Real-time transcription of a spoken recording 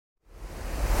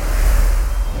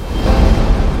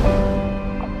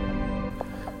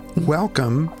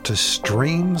Welcome to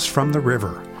Streams from the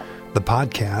River, the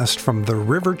podcast from the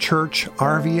River Church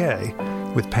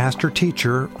RVA with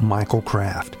pastor-teacher Michael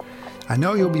Kraft. I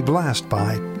know you'll be blessed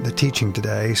by the teaching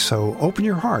today, so open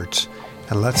your hearts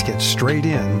and let's get straight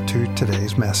into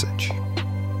today's message.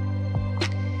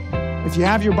 If you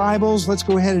have your Bibles, let's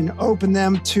go ahead and open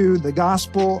them to the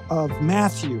Gospel of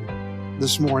Matthew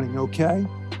this morning, okay?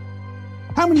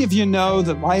 How many of you know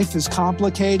that life is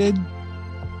complicated?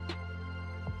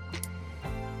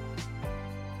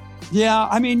 Yeah,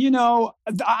 I mean,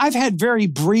 I've had very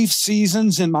brief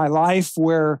seasons in my life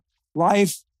where I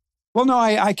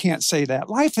can't say that.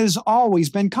 Life has always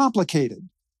been complicated.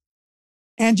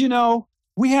 And,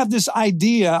 we have this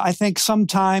idea, I think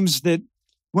sometimes, that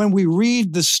when we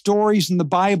read the stories in the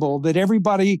Bible, that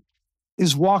everybody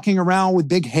is walking around with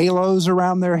big halos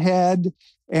around their head.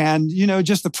 And,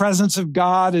 just the presence of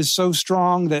God is so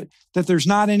strong that there's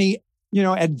not any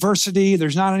adversity,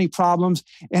 there's not any problems.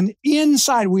 And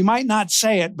inside, we might not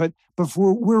say it, but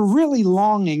we're really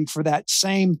longing for that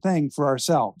same thing for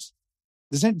ourselves.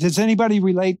 Does anybody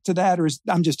relate to that? Or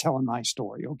I'm just telling my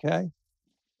story, okay?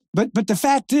 But the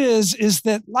fact is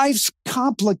that life's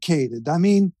complicated. I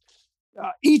mean,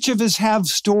 each of us have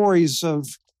stories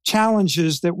of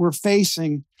challenges that we're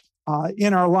facing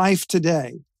in our life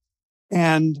today.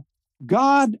 And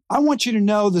God, I want you to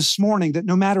know this morning that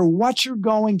no matter what you're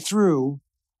going through,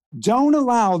 don't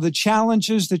allow the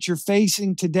challenges that you're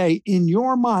facing today in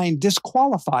your mind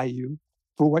disqualify you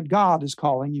for what God is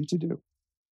calling you to do.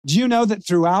 Do you know that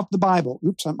throughout the Bible,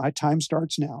 my time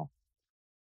starts now,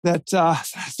 that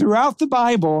throughout the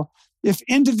Bible, if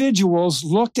individuals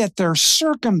looked at their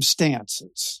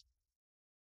circumstances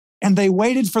and they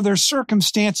waited for their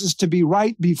circumstances to be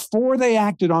right before they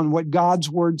acted on what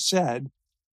God's word said,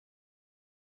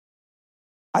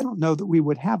 I don't know that we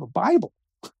would have a Bible,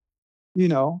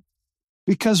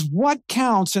 because what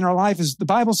counts in our life is the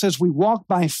Bible says we walk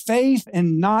by faith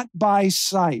and not by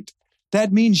sight.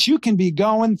 That means you can be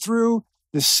going through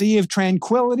the sea of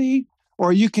tranquility,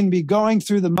 or you can be going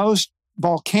through the most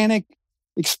volcanic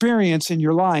experience in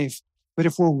your life. But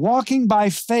if we're walking by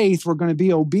faith, we're going to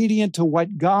be obedient to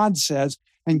what God says.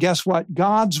 And guess what?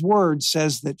 God's word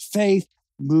says that faith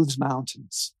moves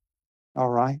mountains. All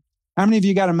right? How many of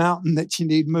you got a mountain that you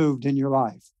need moved in your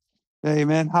life?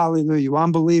 Amen. Hallelujah. Well,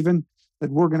 I'm believing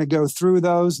that we're going to go through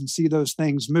those and see those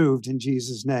things moved in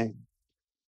Jesus' name.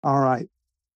 All right.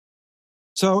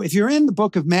 So if you're in the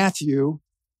book of Matthew,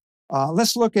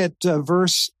 let's look at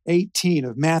verse 18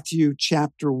 of Matthew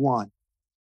chapter 1.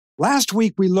 Last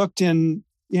week, we looked in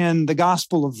the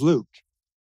Gospel of Luke,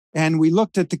 and we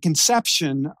looked at the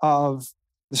conception of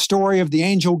the story of the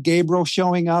angel Gabriel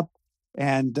showing up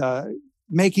and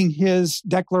making his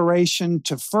declaration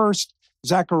to first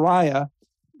Zechariah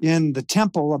in the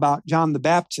temple about John the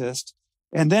Baptist.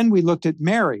 And then we looked at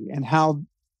Mary and how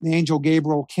the angel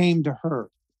Gabriel came to her.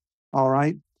 All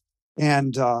right.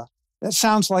 And that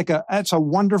sounds like that's a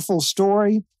wonderful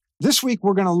story. This week,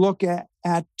 we're going to look at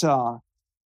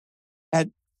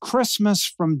Christmas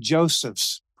from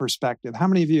Joseph's perspective. How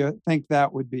many of you think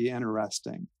that would be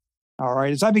interesting? All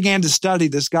right. As I began to study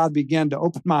this, God began to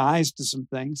open my eyes to some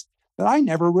things that I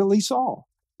never really saw,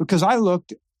 because I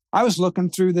was looking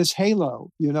through this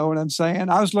halo, you know what I'm saying?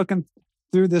 I was looking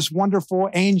through this wonderful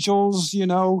angels,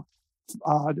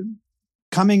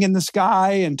 coming in the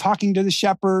sky and talking to the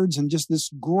shepherds, and just this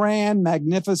grand,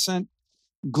 magnificent,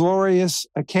 glorious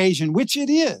occasion, which it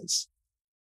is.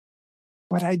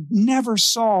 But I never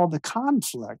saw the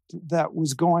conflict that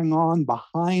was going on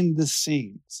behind the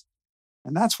scenes.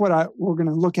 And that's what we're going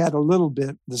to look at a little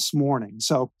bit this morning.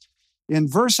 So in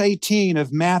verse 18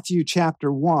 of Matthew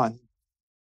chapter 1,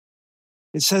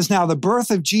 it says, "Now the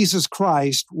birth of Jesus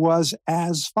Christ was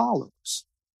as follows.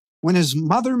 When his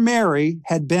mother Mary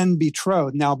had been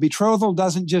betrothed." Now, betrothal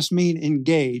doesn't just mean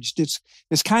engaged. It's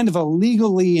kind of a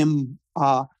legally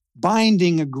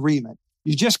binding agreement.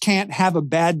 You just can't have a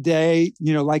bad day,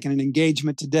 like an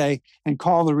engagement today, and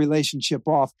call the relationship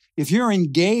off. If you're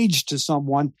engaged to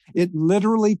someone, it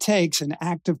literally takes an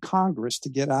act of Congress to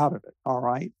get out of it, all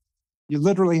right? You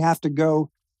literally have to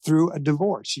go through a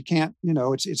divorce. You can't,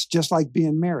 it's just like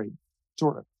being married,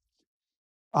 sort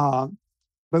of.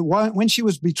 But when she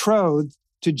was betrothed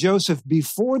to Joseph,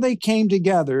 before they came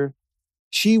together,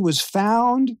 she was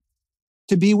found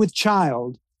to be with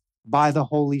child by the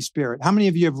Holy Spirit. How many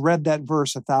of you have read that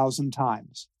verse 1,000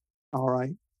 times? All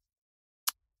right.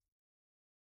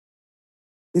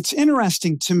 It's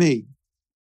interesting to me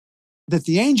that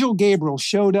the angel Gabriel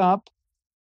showed up,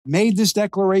 made this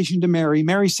declaration to Mary.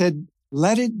 Mary said,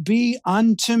 "Let it be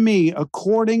unto me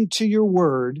according to your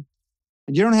word."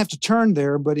 And you don't have to turn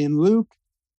there, but in Luke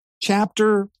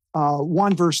chapter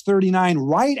 1, verse 39,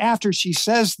 right after she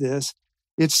says this,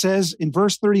 it says in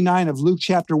verse 39 of Luke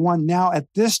chapter 1, now at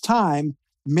this time,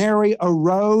 Mary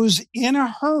arose in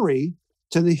a hurry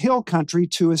to the hill country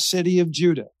to a city of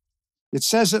Judah. It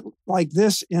says it like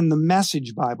this in the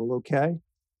Message Bible, okay?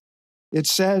 It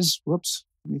says, whoops,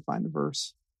 let me find the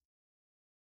verse.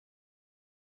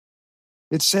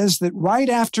 It says that right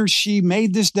after she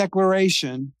made this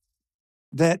declaration,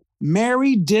 that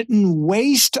Mary didn't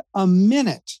waste a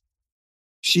minute.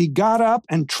 She got up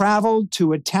and traveled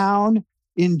to a town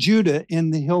in Judah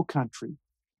in the hill country.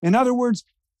 In other words,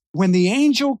 when the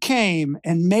angel came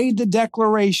and made the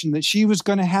declaration that she was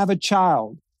going to have a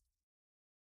child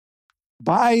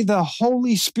by the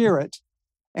Holy Spirit,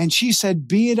 and she said,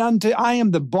 be it unto, I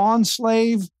am the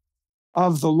bondslave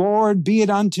of the Lord, be it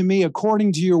unto me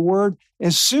according to your word.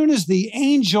 As soon as the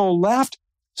angel left,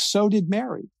 so did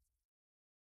Mary.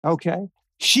 Okay.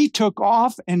 She took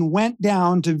off and went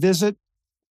down to visit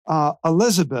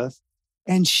Elizabeth,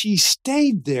 and she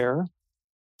stayed there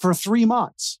for 3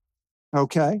 months.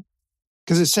 Okay.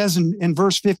 Because it says in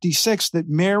verse 56 that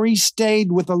Mary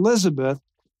stayed with Elizabeth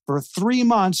for 3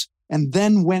 months and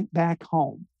then went back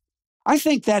home. I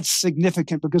think that's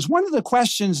significant because one of the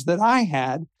questions that I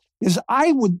had is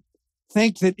I would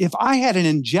think that if I had an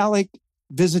angelic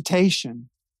visitation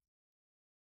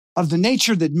of the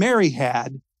nature that Mary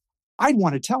had, I'd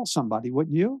want to tell somebody,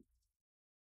 wouldn't you?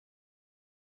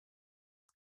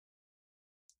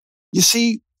 You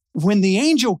see, when the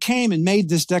angel came and made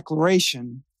this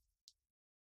declaration,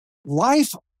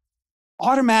 life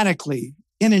automatically,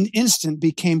 in an instant,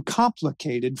 became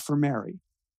complicated for Mary.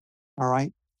 All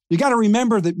right? You got to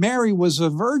remember that Mary was a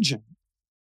virgin,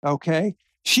 okay?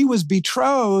 She was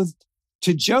betrothed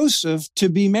to Joseph to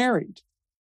be married.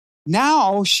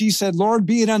 Now she said, Lord,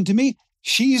 be it unto me.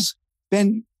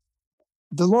 The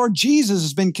Lord Jesus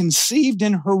has been conceived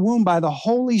in her womb by the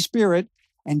Holy Spirit,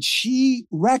 and she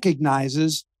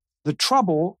recognizes the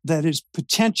trouble that is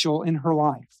potential in her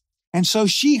life. And so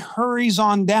she hurries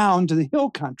on down to the hill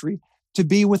country to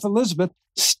be with Elizabeth,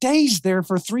 stays there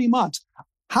for 3 months.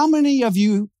 How many of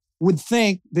you would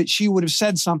think that she would have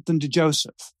said something to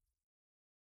Joseph?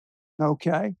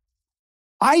 Okay.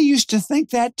 I used to think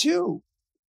that too.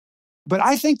 But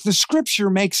I think the scripture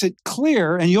makes it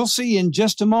clear, and you'll see in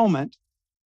just a moment,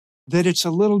 that it's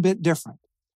a little bit different.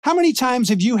 How many times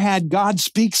have you had God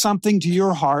speak something to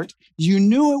your heart? You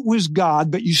knew it was God,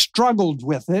 but you struggled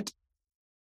with it.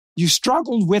 You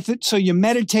struggled with it, so you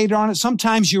meditated on it.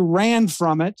 Sometimes you ran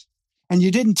from it, and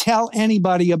you didn't tell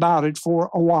anybody about it for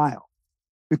a while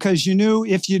because you knew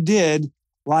if you did,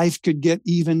 life could get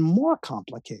even more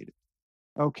complicated.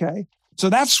 Okay? So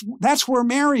that's where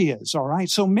Mary is, all right?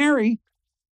 So Mary,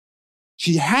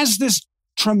 she has this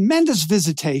tremendous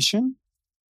visitation.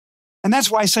 And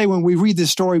that's why I say when we read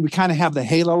this story, we kind of have the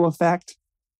halo effect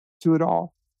to it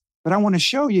all. But I want to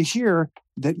show you here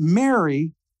that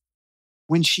Mary,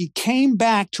 when she came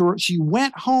back to her, she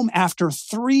went home after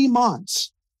 3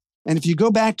 months. And if you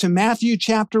go back to Matthew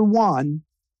chapter 1,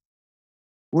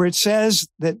 where it says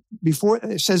that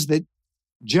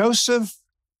Joseph,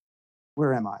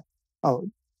 where am I?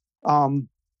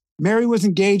 Mary was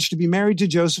engaged to be married to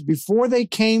Joseph before they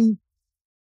came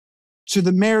to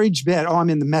the marriage bed. Oh, I'm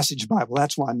in the Message Bible.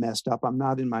 That's why I messed up. I'm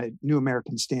not in my New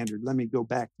American Standard. Let me go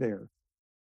back there.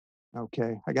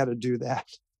 Okay, I got to do that.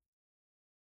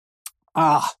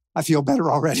 I feel better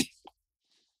already.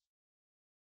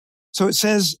 So it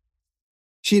says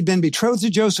she had been betrothed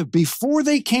to Joseph. Before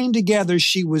they came together,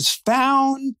 she was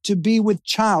found to be with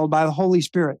child by the Holy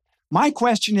Spirit. My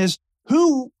question is,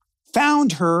 who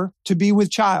found her to be with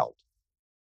child?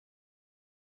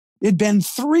 It'd been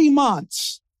 3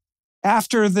 months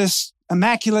after this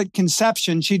immaculate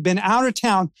conception. She'd been out of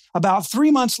town. About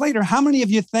 3 months later, how many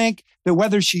of you think that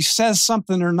whether she says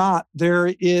something or not, there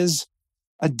is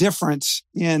a difference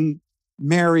in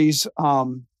Mary's,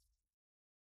 in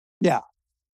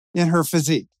her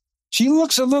physique? She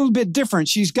looks a little bit different.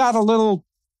 She's got a little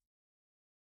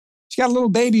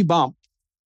baby bump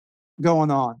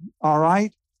going on. All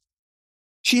right.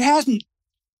 She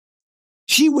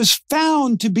was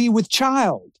found to be with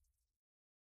child.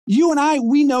 You and I,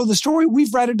 we know the story.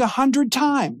 We've read it 100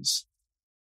 times.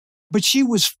 But she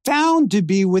was found to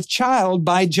be with child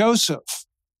by Joseph.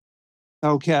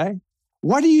 Okay.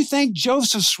 What do you think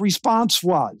Joseph's response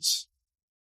was?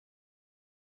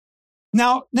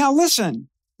 Now listen,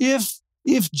 if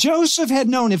Joseph had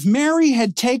known, if Mary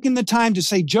had taken the time to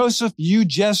say, Joseph, you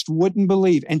just wouldn't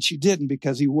believe, and she didn't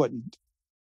because he wouldn't.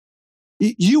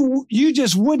 You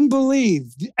just wouldn't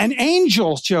believe. An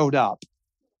angel showed up.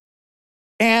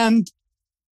 And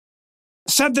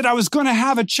said that I was going to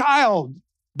have a child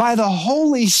by the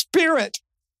Holy Spirit.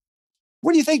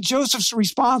 What do you think Joseph's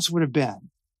response would have been?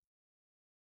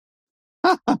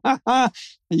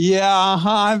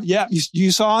 Yeah,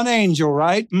 you saw an angel,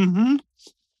 right? Mm-hmm.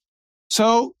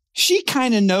 So she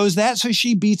kind of knows that, so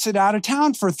she beats it out of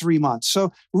town for 3 months.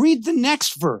 So read the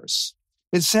next verse.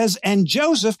 It says, and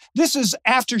Joseph, this is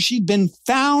after she'd been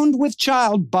found with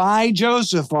child by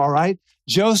Joseph, all right?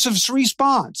 Joseph's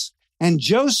response. And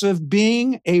Joseph,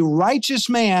 being a righteous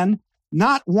man,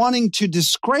 not wanting to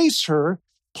disgrace her,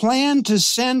 planned to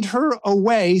send her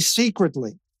away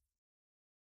secretly.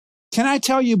 Can I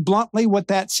tell you bluntly what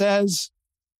that says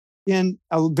in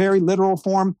a very literal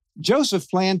form? Joseph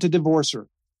planned to divorce her.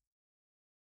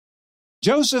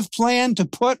 Joseph planned to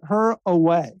put her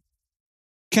away.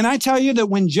 Can I tell you that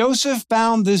when Joseph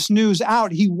found this news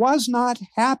out, he was not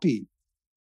happy.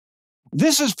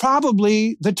 This is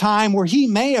probably the time where he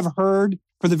may have heard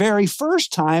for the very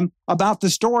first time about the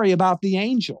story about the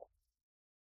angel.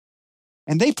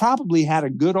 And they probably had a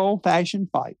good old-fashioned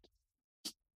fight.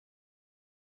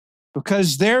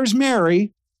 Because there's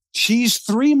Mary. She's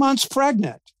 3 months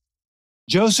pregnant.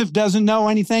 Joseph doesn't know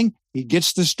anything. He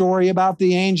gets the story about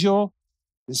the angel.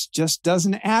 This just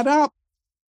doesn't add up.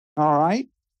 All right?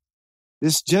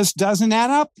 This just doesn't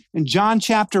add up. In John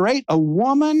chapter 8, a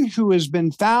woman who has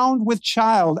been found with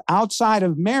child outside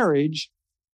of marriage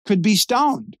could be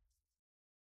stoned.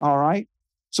 All right?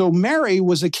 So Mary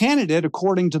was a candidate,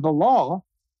 according to the law,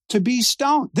 to be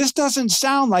stoned. This doesn't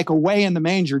sound like a way in the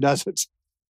manger, does it?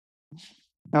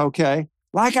 Okay?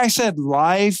 Like I said,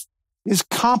 life is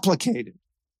complicated,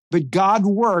 but God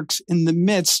works in the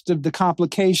midst of the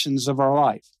complications of our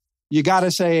life. You got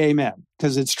to say amen,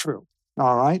 because it's true.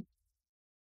 All right?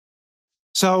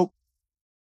 So,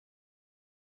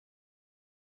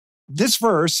 this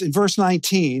verse, in verse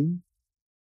 19,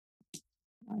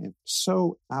 I am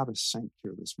so out of sync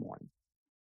here this morning.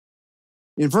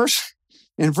 In verse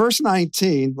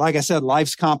 19, like I said,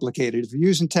 life's complicated. If you're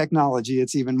using technology,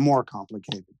 it's even more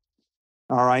complicated.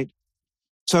 All right?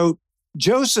 So,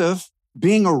 Joseph,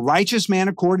 being a righteous man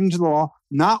according to the law,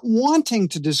 not wanting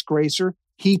to disgrace her,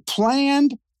 he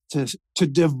planned to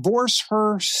divorce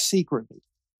her secretly.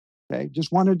 Okay,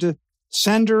 just wanted to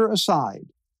send her aside.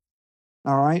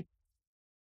 All right.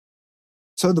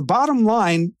 So the bottom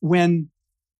line, when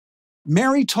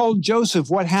Mary told Joseph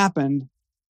what happened,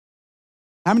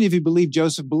 how many of you believe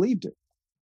Joseph believed it?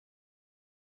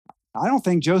 I don't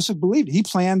think Joseph believed it. He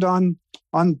planned on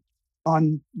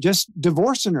just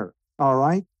divorcing her. All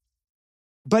right.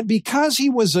 But because he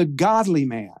was a godly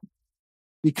man,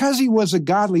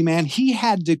 he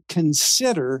had to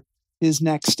consider his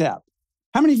next step.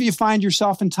 How many of you find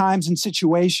yourself in times and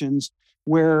situations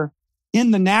where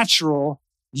in the natural,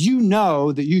 you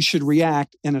know that you should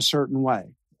react in a certain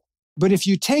way? But if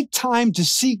you take time to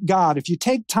seek God, if you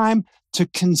take time to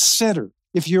consider,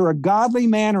 if you're a godly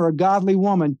man or a godly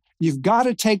woman, you've got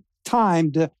to take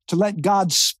time to let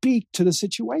God speak to the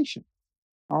situation.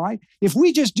 All right? If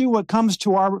we just do what comes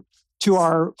to our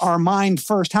mind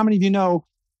first, how many of you know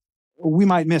we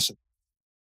might miss it?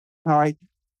 All right?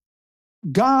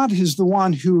 God is the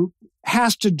one who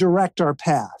has to direct our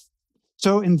path.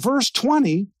 So in verse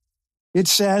 20, it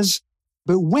says,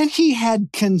 but when he had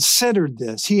considered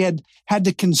this, he had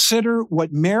to consider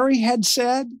what Mary had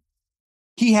said.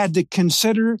 He had to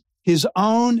consider his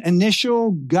own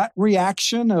initial gut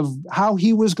reaction of how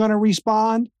he was going to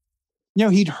respond. You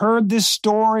know, he'd heard this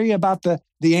story about the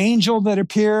angel that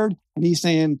appeared, and he's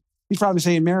probably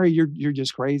saying, Mary, you're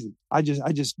just crazy. I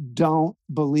just don't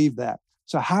believe that.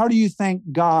 So how do you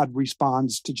think God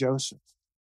responds to Joseph?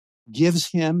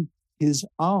 Gives him his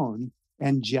own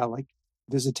angelic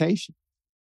visitation.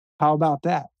 How about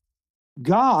that?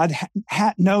 God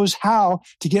knows how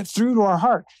to get through to our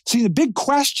heart. See, the big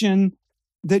question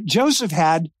that Joseph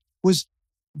had was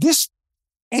this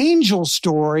angel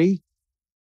story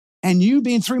and you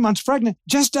being 3 months pregnant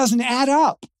just doesn't add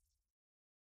up.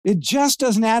 It just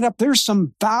doesn't add up. There's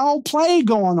some foul play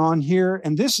going on here,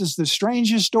 and this is the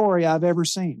strangest story I've ever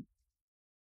seen.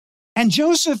 And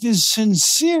Joseph is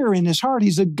sincere in his heart.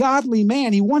 He's a godly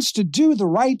man. He wants to do the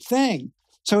right thing.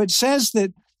 So it says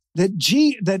that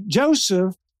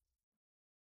Joseph,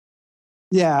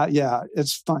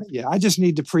 it's funny. Yeah, I just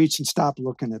need to preach and stop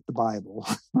looking at the Bible,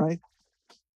 right?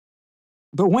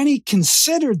 But when he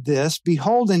considered this,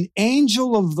 behold, an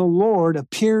angel of the Lord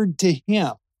appeared to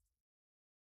him.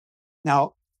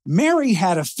 Now, Mary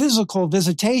had a physical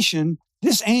visitation.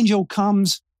 This angel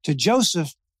comes to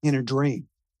Joseph in a dream.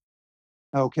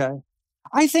 Okay?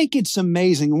 I think it's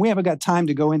amazing, and we haven't got time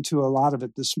to go into a lot of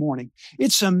it this morning.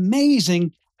 It's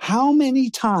amazing how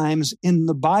many times in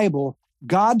the Bible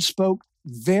God spoke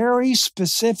very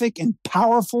specific and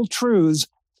powerful truths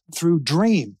through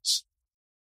dreams.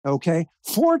 Okay?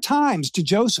 4 times to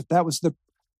Joseph. That was the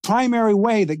primary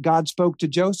way that God spoke to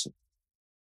Joseph.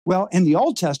 Well, in the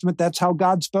Old Testament, that's how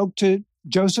God spoke to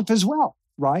Joseph as well,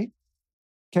 right?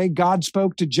 Okay, God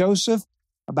spoke to Joseph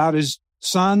about his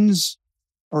sons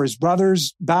or his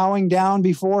brothers bowing down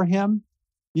before him.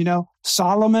 You know,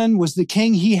 Solomon was the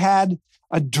king. He had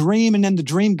a dream, and in the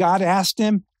dream, God asked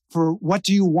him for what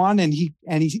do you want? And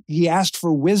he asked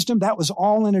for wisdom. That was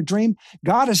all in a dream.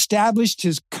 God established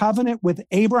his covenant with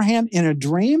Abraham in a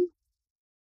dream.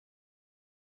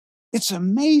 It's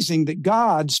amazing that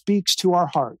God speaks to our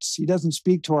hearts. He doesn't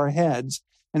speak to our heads.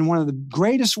 And one of the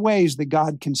greatest ways that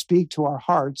God can speak to our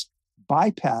hearts,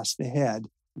 bypass the head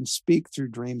and speak through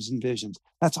dreams and visions.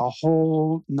 That's a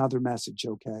whole nother message,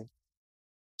 okay?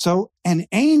 So an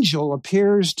angel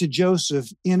appears to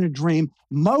Joseph in a dream.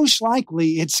 Most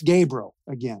likely it's Gabriel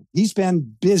again. He's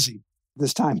been busy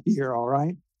this time of year, all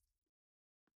right?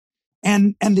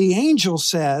 And the angel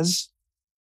says,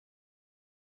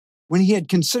 when he had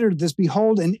considered this,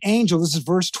 behold, an angel, this is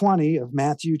verse 20 of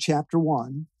Matthew chapter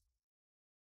 1.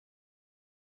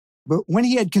 But when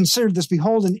he had considered this,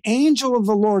 behold, an angel of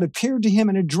the Lord appeared to him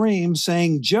in a dream,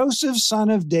 saying, Joseph, son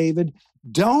of David,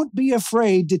 don't be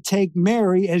afraid to take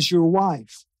Mary as your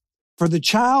wife, for the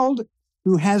child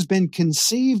who has been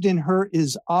conceived in her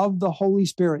is of the Holy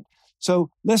Spirit.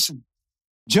 So listen,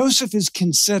 Joseph is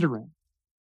considering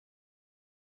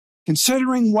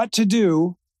what to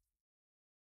do.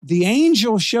 The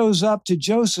angel shows up to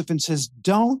Joseph and says,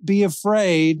 don't be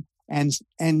afraid, and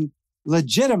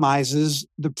legitimizes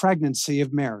the pregnancy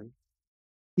of Mary.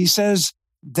 He says,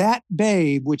 that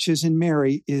babe which is in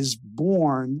Mary is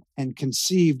born and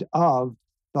conceived of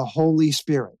the Holy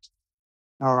Spirit.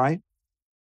 All right?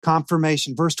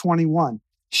 Confirmation, verse 21.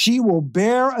 She will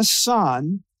bear a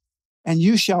son, and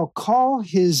you shall call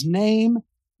his name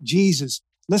Jesus.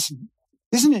 Listen,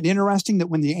 isn't it interesting that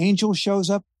when the angel shows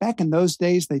up, back in those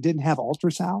days, they didn't have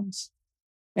ultrasounds?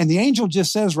 And the angel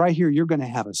just says right here, you're going to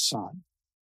have a son.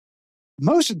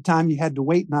 Most of the time, you had to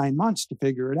wait 9 months to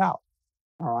figure it out.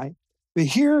 All right? But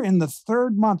here in the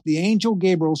 3rd month, the angel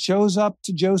Gabriel shows up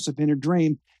to Joseph in a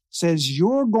dream, says,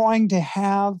 you're going to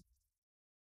have,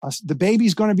 the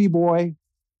baby's going to be boy,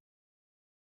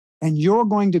 and you're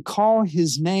going to call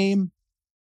his name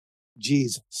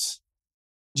Jesus.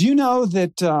 Do you know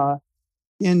that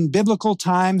in biblical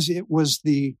times, it was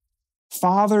the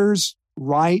father's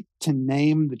right to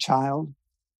name the child?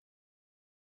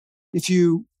 If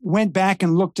you went back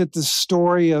and looked at the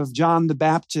story of John the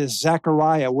Baptist,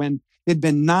 Zechariah, when it had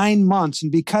been 9 months,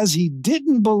 and because he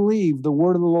didn't believe the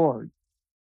word of the Lord,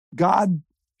 God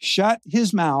shut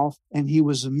his mouth and he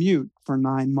was mute for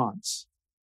 9 months.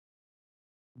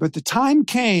 But the time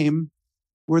came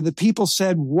where the people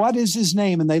said, what is his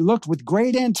name? And they looked with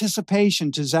great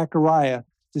anticipation to Zechariah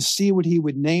to see what he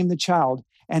would name the child.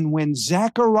 And when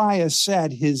Zechariah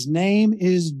said his name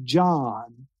is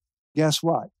John, guess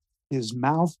what? His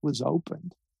mouth was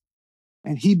opened.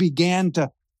 And he began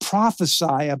to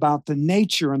prophesy about the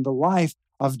nature and the life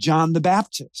of John the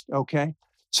Baptist, okay?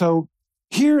 So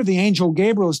here the angel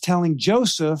Gabriel is telling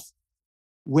Joseph,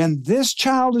 when this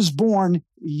child is born,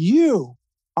 you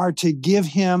are to give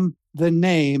him the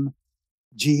name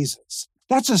Jesus.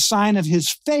 That's a sign of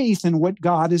his faith in what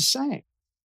God is saying.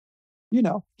 You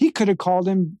know, he could have called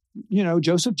him,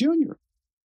 Joseph Jr.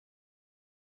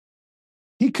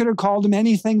 He could have called him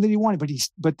anything that he wanted,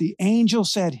 but the angel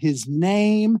said his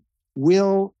name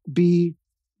will be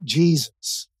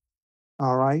Jesus.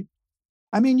 All right?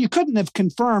 I mean, you couldn't have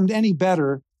confirmed any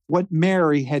better what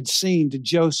Mary had seen to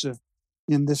Joseph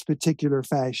in this particular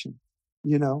fashion,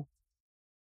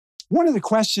 One of the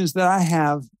questions that I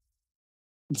have,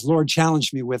 the Lord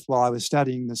challenged me with while I was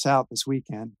studying this out this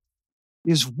weekend,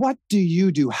 is what do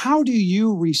you do? How do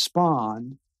you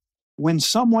respond when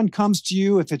someone comes to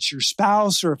you, if it's your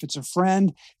spouse or if it's a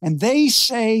friend, and they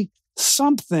say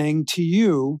something to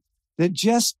you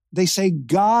that they say,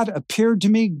 God appeared to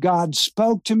me, God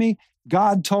spoke to me,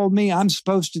 God told me I'm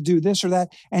supposed to do this or that,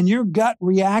 and your gut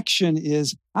reaction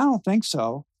is, I don't think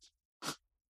so.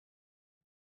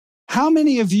 How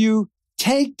many of you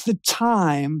take the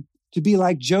time to be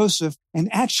like Joseph and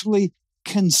actually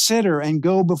consider and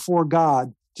go before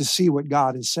God to see what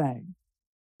God is saying?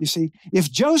 You see,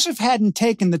 if Joseph hadn't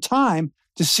taken the time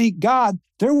to seek God,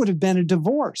 there would have been a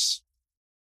divorce.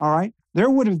 All right?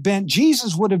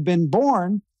 Jesus would have been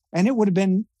born, and it would have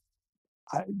been,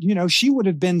 she would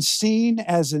have been seen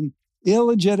as an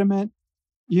illegitimate,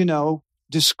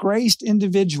 disgraced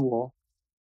individual.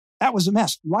 That was a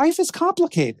mess. Life is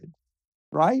complicated,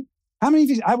 right? How many of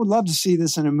you, I would love to see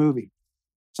this in a movie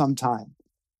sometime,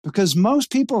 because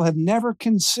most people have never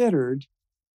considered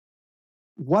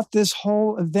what this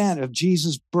whole event of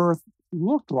Jesus' birth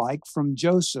looked like from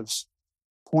Joseph's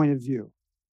point of view.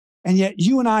 And yet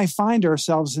you and I find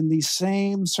ourselves in these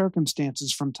same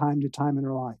circumstances from time to time in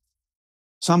our life.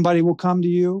 Somebody will come to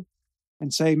you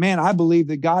and say, man, I believe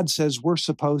that God says we're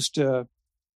supposed to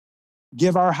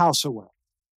give our house away.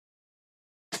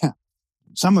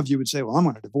 Some of you would say, well, I'm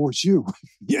going to divorce you.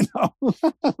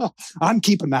 I'm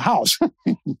keeping the house.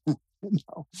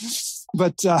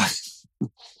 But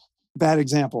bad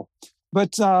example.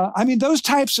 But those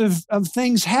types of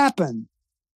things happen.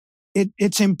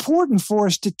 It's important for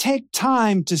us to take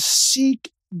time to seek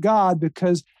God,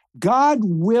 because God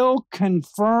will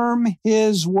confirm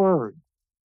his word.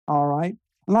 All right.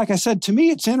 And like I said, to me,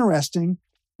 it's interesting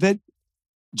that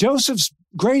Joseph's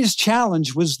greatest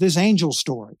challenge was this angel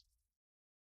story.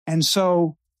 And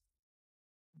so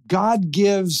God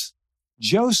gives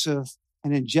Joseph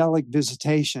an angelic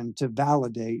visitation to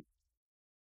validate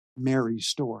Mary's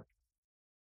story.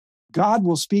 God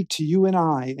will speak to you and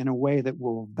I in a way that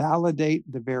will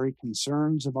validate the very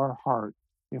concerns of our heart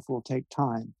if we'll take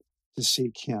time to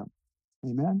seek him.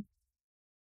 Amen?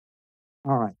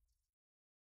 All right.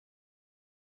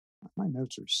 My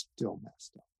notes are still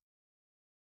messed up.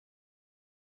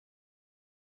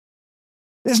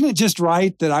 Isn't it just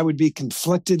right that I would be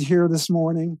conflicted here this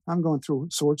morning? I'm going through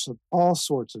all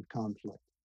sorts of conflict.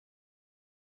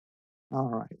 All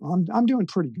right. Well, I'm doing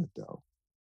pretty good, though.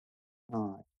 All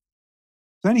right.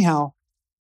 So anyhow,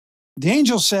 the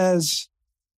angel says,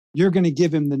 you're going to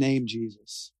give him the name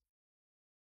Jesus.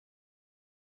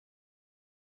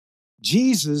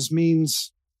 Jesus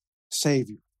means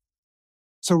Savior.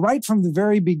 So right from the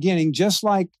very beginning, just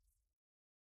like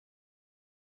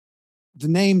the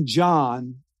name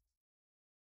John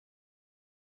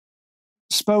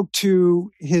spoke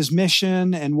to his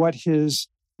mission and what his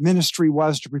ministry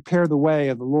was to prepare the way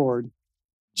of the Lord,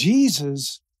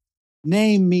 Jesus'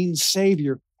 name means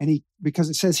Savior. And because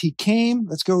it says he came,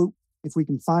 let's go, if we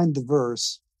can find the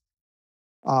verse.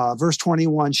 Verse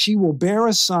 21, she will bear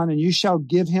a son, and you shall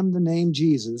give him the name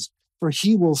Jesus, for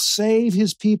he will save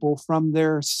his people from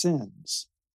their sins.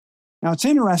 Now, it's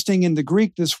interesting, in the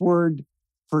Greek, this word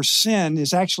for sin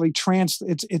is actually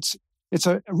it's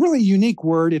a really unique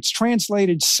word. It's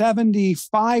translated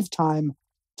 75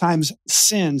 times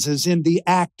sins, as in the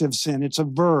act of sin. It's a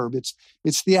verb.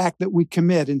 It's the act that we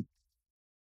commit. And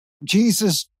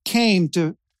Jesus came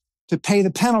to pay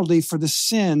the penalty for the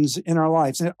sins in our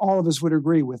lives. And all of us would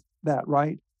agree with that,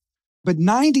 right? But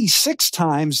 96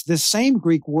 times this same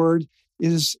Greek word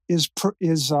is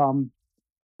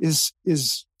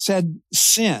said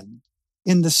sin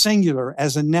in the singular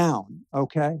as a noun,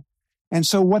 okay? And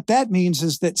so what that means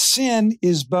is that sin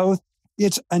is both,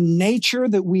 it's a nature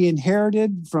that we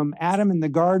inherited from Adam in the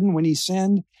garden when he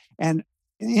sinned, and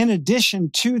in addition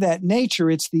to that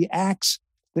nature, it's the acts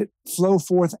that flow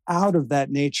forth out of that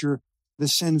nature, the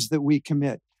sins that we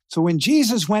commit. So when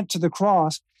Jesus went to the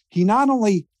cross, he not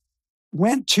only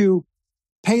went to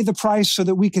pay the price so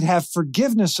that we could have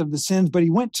forgiveness of the sins, but he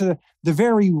went to the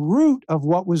very root of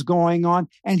what was going on,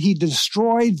 and he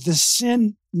destroyed the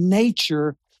sin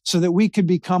nature so that we could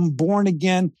become born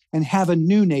again and have a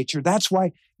new nature. That's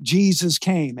why Jesus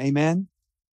came. Amen.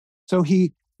 So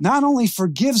he not only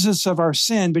forgives us of our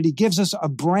sin, but he gives us a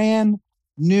brand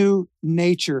new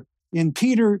nature. In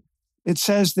Peter, it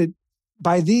says that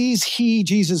by these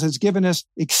Jesus, has given us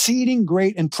exceeding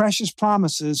great and precious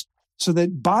promises, so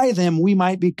that by them we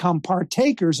might become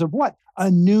partakers of what? A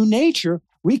new nature.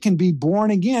 We can be born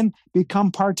again,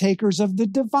 become partakers of the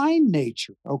divine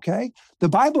nature, okay? The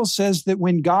Bible says that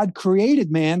when God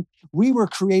created man, we were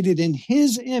created in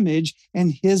his image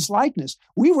and his likeness.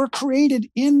 We were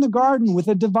created in the garden with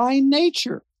a divine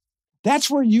nature. That's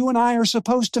where you and I are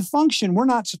supposed to function. We're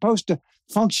not supposed to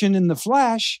function in the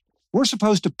flesh. We're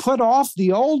supposed to put off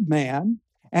the old man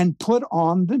and put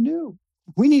on the new.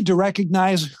 We need to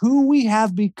recognize who we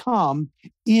have become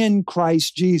in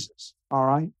Christ Jesus, all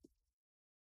right?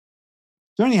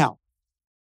 So anyhow,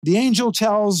 the angel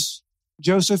tells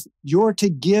Joseph, you're to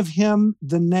give him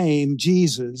the name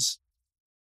Jesus,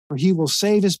 for he will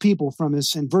save his people from his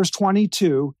sin. Verse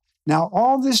 22, now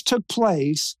all this took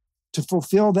place to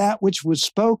fulfill that which was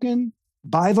spoken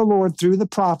by the Lord through the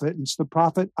prophet. It's the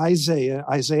prophet Isaiah.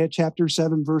 Isaiah chapter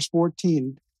 7, verse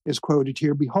 14 is quoted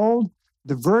here. Behold,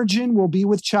 the virgin will be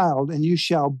with child, and you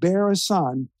shall bear a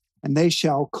son, and they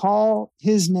shall call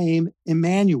his name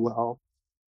Emmanuel,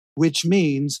 which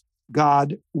means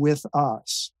God with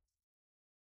us.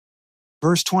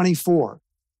 Verse 24.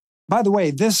 By the way,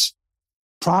 this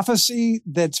prophecy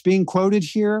that's being quoted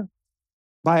here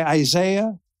by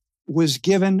Isaiah was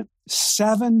given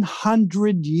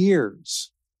 700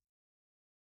 years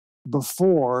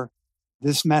before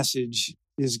this message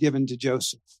is given to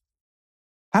Joseph.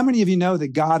 How many of you know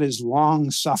that God is long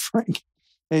suffering?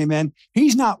 Amen.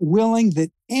 He's not willing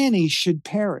that any should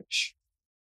perish.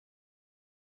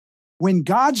 When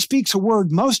God speaks a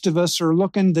word, most of us are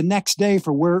looking the next day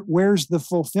for where's the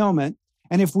fulfillment.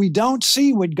 And if we don't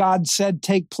see what God said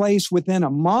take place within a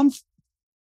month,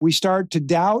 we start to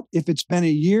doubt. If it's been a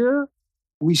year,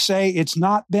 we say it's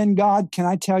not been God. Can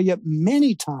I tell you,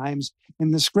 many times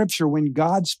in the scripture, when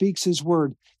God speaks his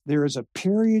word, there is a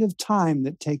period of time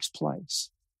that takes place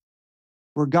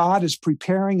where God is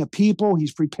preparing a people.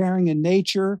 He's preparing a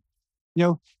nature.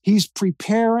 He's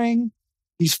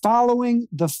following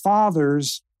the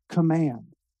Father's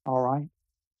command. All right.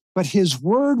 But his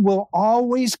word will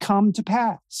always come to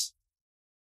pass.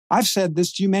 I've said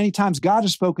this to you many times. God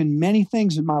has spoken many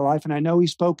things in my life, and I know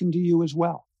he's spoken to you as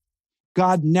well.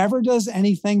 God never does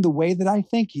anything the way that I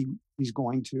think he's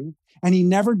going to, and he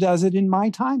never does it in my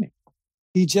timing.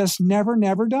 He just never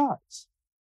does.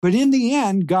 But in the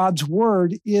end, God's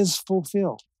word is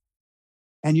fulfilled.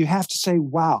 And you have to say,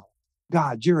 wow,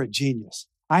 God, you're a genius.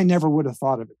 I never would have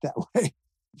thought of it that way.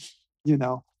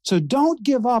 So don't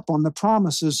give up on the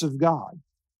promises of God.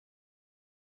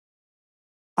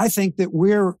 I think that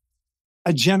we're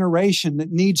a generation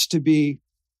that needs to be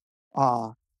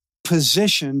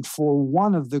positioned for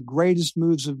one of the greatest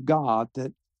moves of God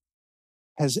that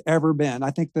has ever been. I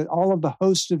think that all of the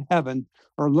hosts of heaven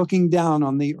are looking down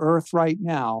on the earth right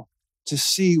now to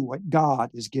see what God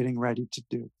is getting ready to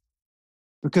do.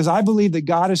 Because I believe that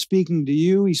God is speaking to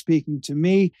you. He's speaking to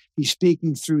me. He's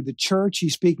speaking through the church.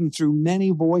 He's speaking through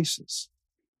many voices.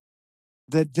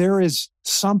 That there is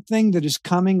something that is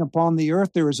coming upon the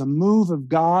earth. There is a move of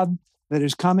God that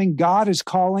is coming. God is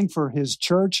calling for his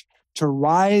church to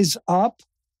rise up,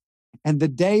 and the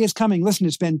day is coming. Listen,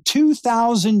 it's been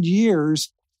 2,000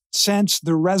 years since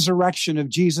the resurrection of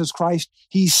Jesus Christ.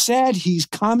 He said he's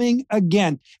coming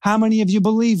again. How many of you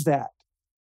believe that?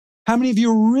 How many of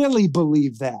you really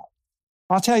believe that?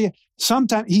 I'll tell you,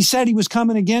 sometimes he said he was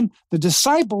coming again. The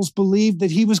disciples believed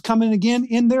that he was coming again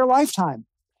in their lifetime.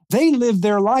 They lived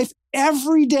their life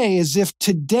every day as if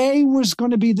today was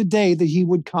going to be the day that he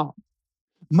would come.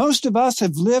 Most of us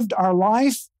have lived our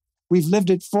life. We've lived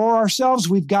it for ourselves.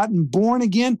 We've gotten born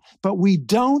again, but we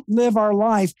don't live our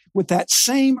life with that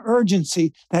same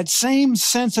urgency, that same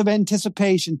sense of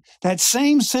anticipation, that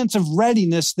same sense of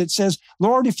readiness that says,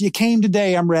 Lord, if you came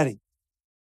today, I'm ready.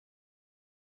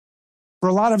 For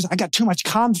a lot of us, I got too much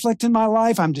conflict in my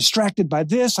life. I'm distracted by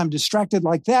this. I'm distracted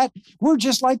like that. We're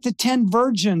just like the 10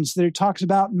 virgins that it talks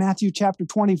about in Matthew chapter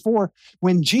 24.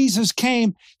 When Jesus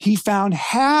came, he found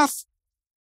half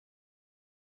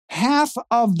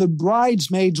of the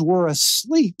bridesmaids were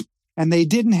asleep and they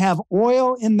didn't have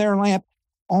oil in their lamp.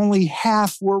 Only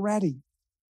half were ready.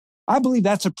 I believe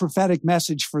that's a prophetic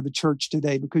message for the church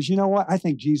today, because you know what? I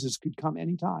think Jesus could come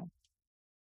anytime.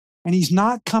 And he's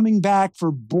not coming back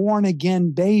for born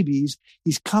again babies.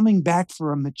 He's coming back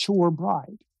for a mature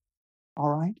bride. All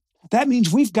right. That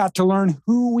means we've got to learn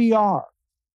who we are.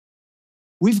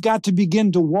 We've got to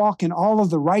begin to walk in all of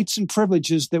the rights and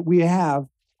privileges that we have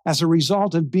as a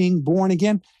result of being born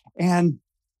again. And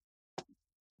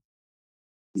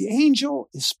the angel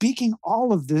is speaking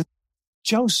all of this,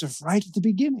 Joseph, right at the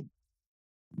beginning.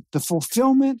 The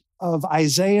fulfillment of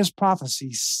Isaiah's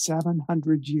prophecy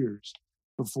 700 years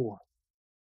before.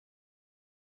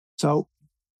 So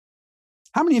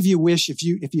how many of you wish if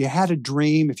you had a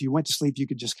dream, if you went to sleep, you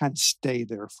could just kind of stay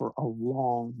there for a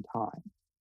long time?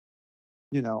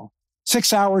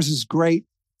 6 hours is great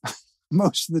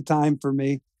most of the time for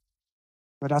me.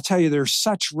 But I'll tell you, there's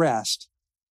such rest.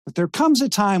 But there comes a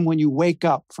time when you wake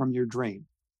up from your dream.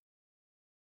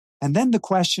 And then the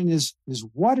question is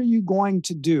what are you going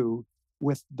to do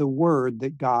with the word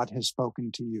that God has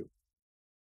spoken to you?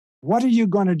 What are you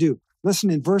going to do?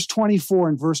 Listen, in verse 24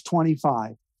 and verse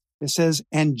 25, it says,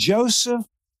 and Joseph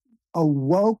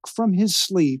awoke from his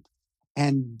sleep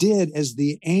and did as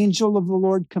the angel of the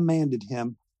Lord commanded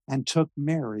him and took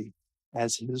Mary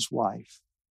as his wife,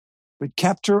 but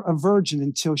kept her a virgin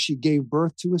until she gave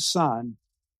birth to a son,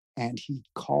 and he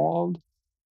called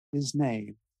his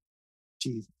name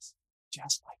Jesus,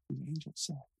 just like the angel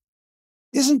said.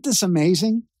 Isn't this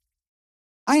amazing?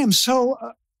 I am so...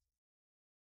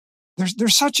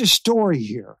 There's such a story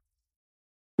here,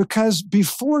 because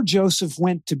before Joseph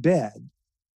went to bed,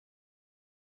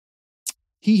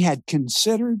 he had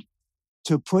considered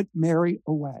to put Mary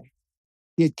away.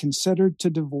 He had considered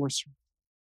to divorce her.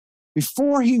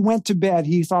 Before he went to bed,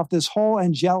 he thought this whole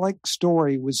angelic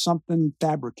story was something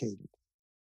fabricated.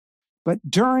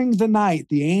 But during the night,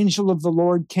 the angel of the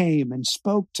Lord came and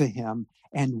spoke to him.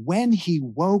 And when he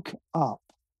woke up,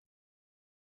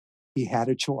 he had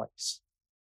a choice.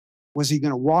 Was he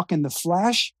going to walk in the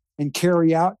flesh and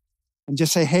carry out and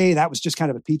just say, hey, that was just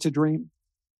kind of a pizza dream?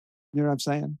 You know what I'm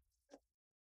saying?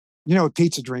 You know what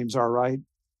pizza dreams are, right?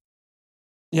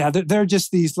 Yeah, they're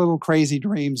just these little crazy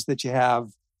dreams that you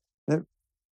have.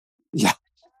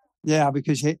 Yeah,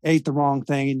 because you ate the wrong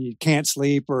thing and you can't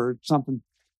sleep or something.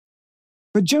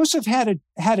 But Joseph had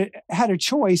a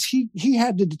choice. He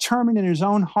had to determine in his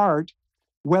own heart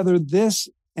whether this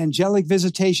angelic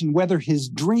visitation, whether his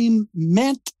dream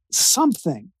meant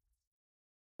something,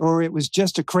 or it was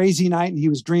just a crazy night and he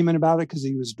was dreaming about it because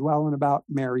he was dwelling about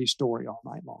Mary's story all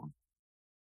night long.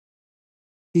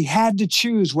 He had to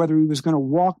choose whether he was going to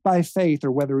walk by faith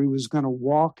or whether he was going to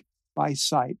walk by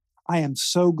sight. I am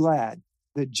so glad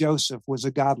that Joseph was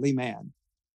a godly man.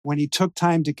 When he took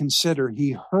time to consider,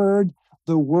 he heard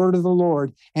the word of the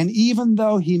Lord. And even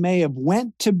though he may have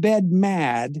went to bed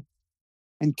mad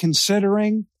and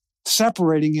considering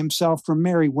separating himself from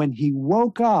Mary, when he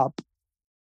woke up,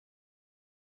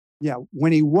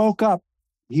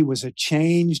 he was a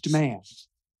changed man.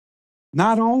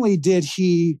 Not only did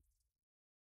he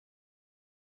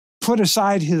put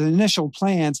aside his initial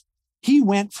plans, he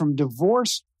went from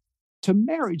divorce to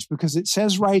marriage, because it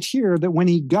says right here that when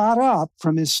he got up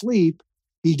from his sleep,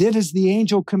 he did as the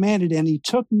angel commanded, and he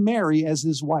took Mary as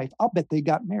his wife. I'll bet they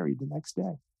got married the next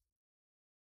day.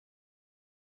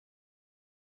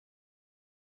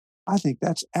 I think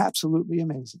that's absolutely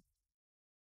amazing.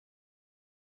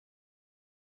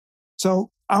 So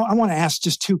I want to ask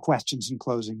just two questions in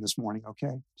closing this morning,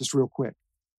 okay? Just real quick.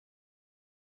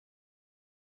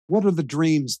 What are the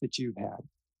dreams that you've had?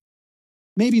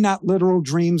 Maybe not literal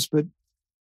dreams, but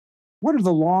what are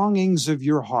the longings of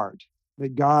your heart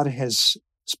that God has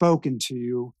spoken to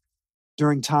you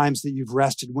during times that you've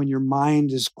rested, when your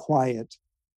mind is quiet?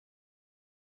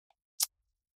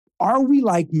 Are we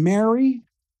like Mary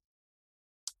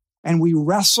and we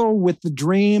wrestle with the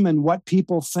dream and what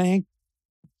people think?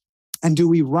 And do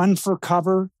we run for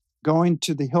cover, going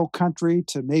to the hill country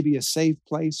to maybe a safe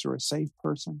place or a safe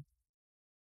person?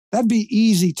 That'd be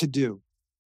easy to do.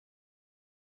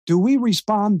 Do we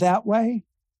respond that way?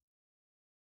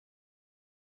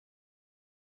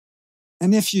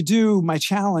 And if you do, my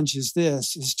challenge is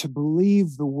this, is to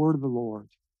believe the word of the Lord.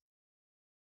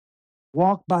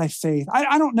 Walk by faith.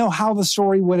 I don't know how the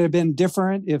story would have been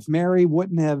different if Mary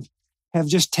wouldn't have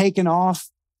just taken off,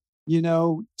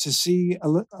 to see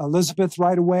Elizabeth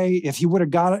right away. If she would have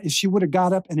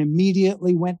got up and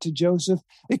immediately went to Joseph,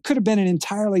 it could have been an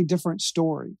entirely different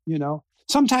story.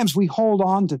 Sometimes we hold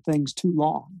on to things too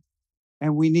long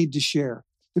and we need to share.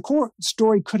 The core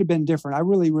story could have been different. I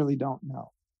really, really don't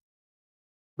know.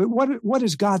 But what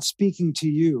is God speaking to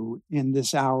you in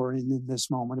this hour and in this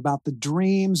moment about the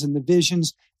dreams and the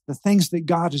visions, the things that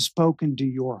God has spoken to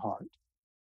your heart?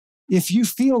 If you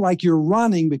feel like you're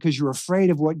running because you're afraid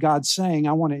of what God's saying,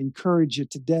 I want to encourage you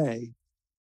today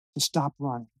to stop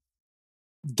running.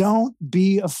 Don't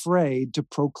be afraid to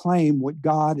proclaim what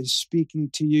God is speaking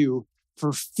to you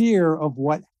for fear of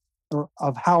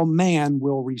how man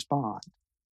will respond.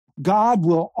 God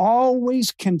will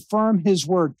always confirm his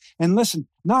word. And listen,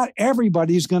 not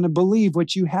everybody's going to believe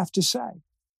what you have to say.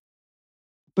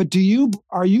 But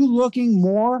are you looking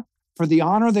more for the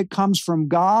honor that comes from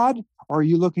God, or are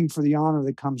you looking for the honor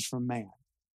that comes from man?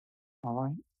 All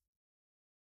right?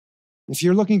 If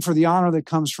you're looking for the honor that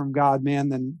comes from God, man,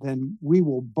 then we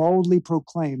will boldly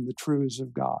proclaim the truths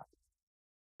of God.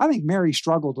 I think Mary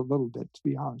struggled a little bit, to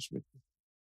be honest with you.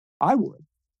 I would.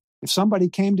 If somebody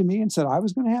came to me and said I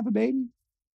was going to have a baby,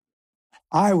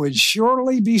 I would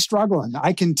surely be struggling.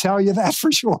 I can tell you that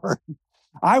for sure.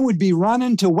 I would be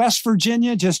running to West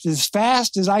Virginia just as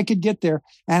fast as I could get there.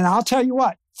 And I'll tell you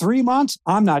what, 3 months,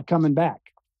 I'm not coming back.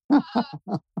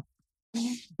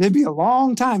 It'd be a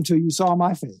long time till you saw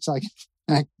my face. I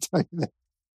can tell you that.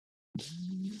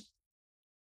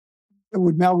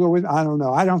 Would Mel go with? I don't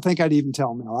know. I don't think I'd even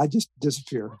tell Mel. I'd just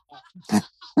disappear.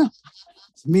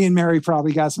 Me and Mary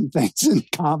probably got some things in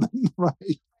common,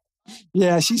 right?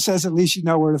 Yeah, she says at least you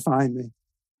know where to find me.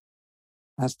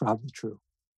 That's probably true.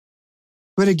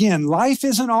 But again, life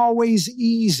isn't always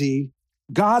easy.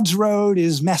 God's road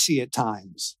is messy at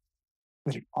times,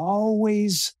 but it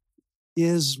always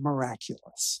is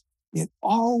miraculous. It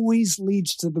always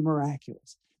leads to the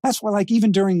miraculous. That's why, like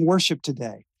even during worship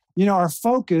today, our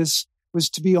focus was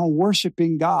to be on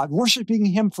worshiping God, worshiping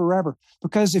him forever.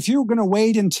 Because if you're going to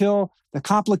wait until the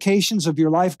complications of your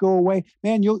life go away,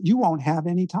 man, you won't have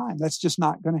any time. That's just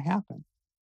not going to happen.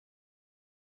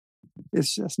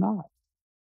 It's just not.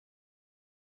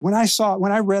 When I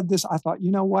read this, I thought, you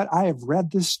know what? I have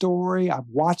read this story. I've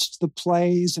watched the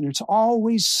plays, and it's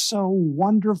always so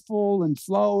wonderful and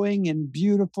flowing and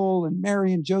beautiful. And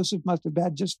Mary and Joseph must have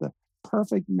had just the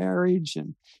perfect marriage.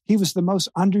 And he was the most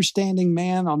understanding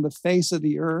man on the face of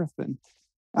the earth. And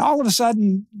all of a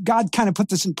sudden, God kind of put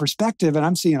this in perspective, and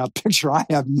I'm seeing a picture I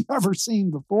have never seen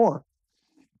before.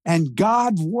 And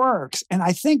God works. And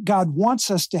I think God wants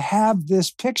us to have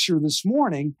this picture this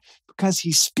morning because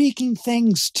he's speaking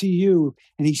things to you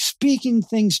and he's speaking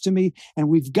things to me. And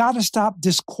we've got to stop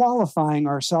disqualifying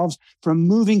ourselves from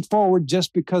moving forward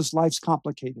just because life's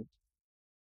complicated.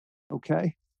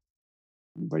 Okay?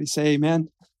 Everybody say amen?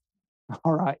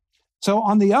 All right. So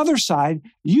on the other side,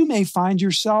 you may find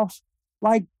yourself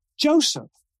like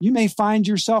Joseph. You may find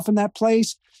yourself in that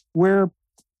place where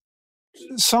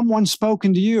someone's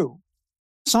spoken to you,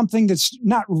 something that's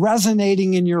not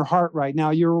resonating in your heart right now.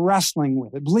 You're wrestling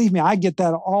with it. Believe me, I get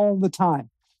that all the time.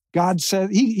 God said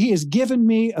he has given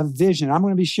me a vision. I'm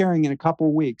going to be sharing in a couple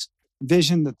of weeks,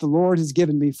 vision that the Lord has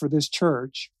given me for this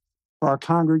church, for our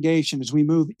congregation as we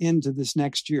move into this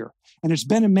next year. And it's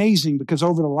been amazing because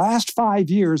over the last 5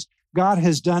 years, God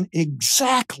has done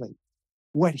exactly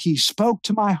what he spoke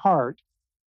to my heart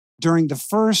during the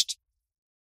first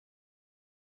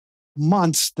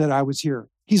months that I was here.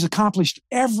 He's accomplished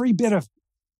every bit of it.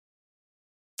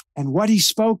 And what he's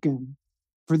spoken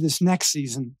for this next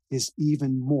season is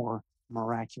even more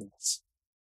miraculous.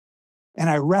 And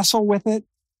I wrestle with it,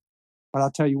 but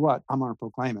I'll tell you what, I'm going to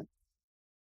proclaim it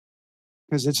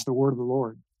because it's the word of the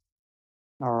Lord.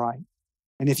 All right.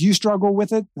 And if you struggle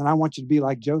with it, then I want you to be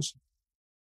like Joseph.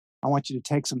 I want you to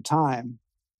take some time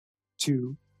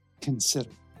to consider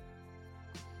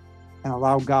and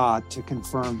allow God to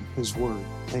confirm his word.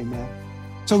 Amen.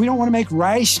 So we don't want to make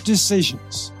rash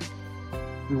decisions.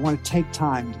 We want to take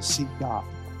time to seek God.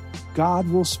 God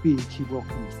will speak. He will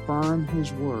confirm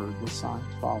his word with signs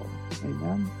following.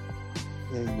 Amen.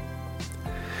 Amen.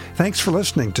 Thanks for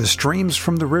listening to Streams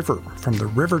from the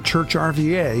River Church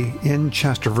RVA in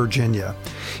Chester, Virginia.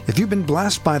 If you've been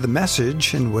blessed by the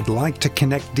message and would like to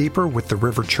connect deeper with the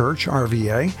River Church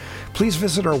RVA, please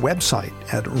visit our website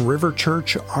at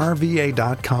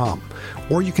riverchurchrva.com.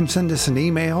 Or you can send us an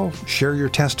email, share your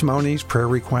testimonies, prayer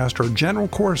requests, or general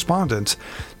correspondence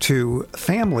to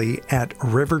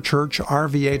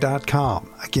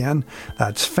family@riverchurchrva.com. Again,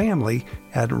 that's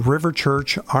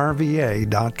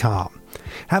family@riverchurchrva.com.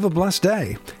 Have a blessed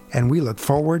day, and we look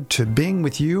forward to being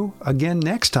with you again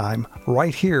next time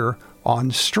right here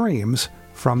on Streams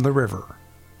from the River.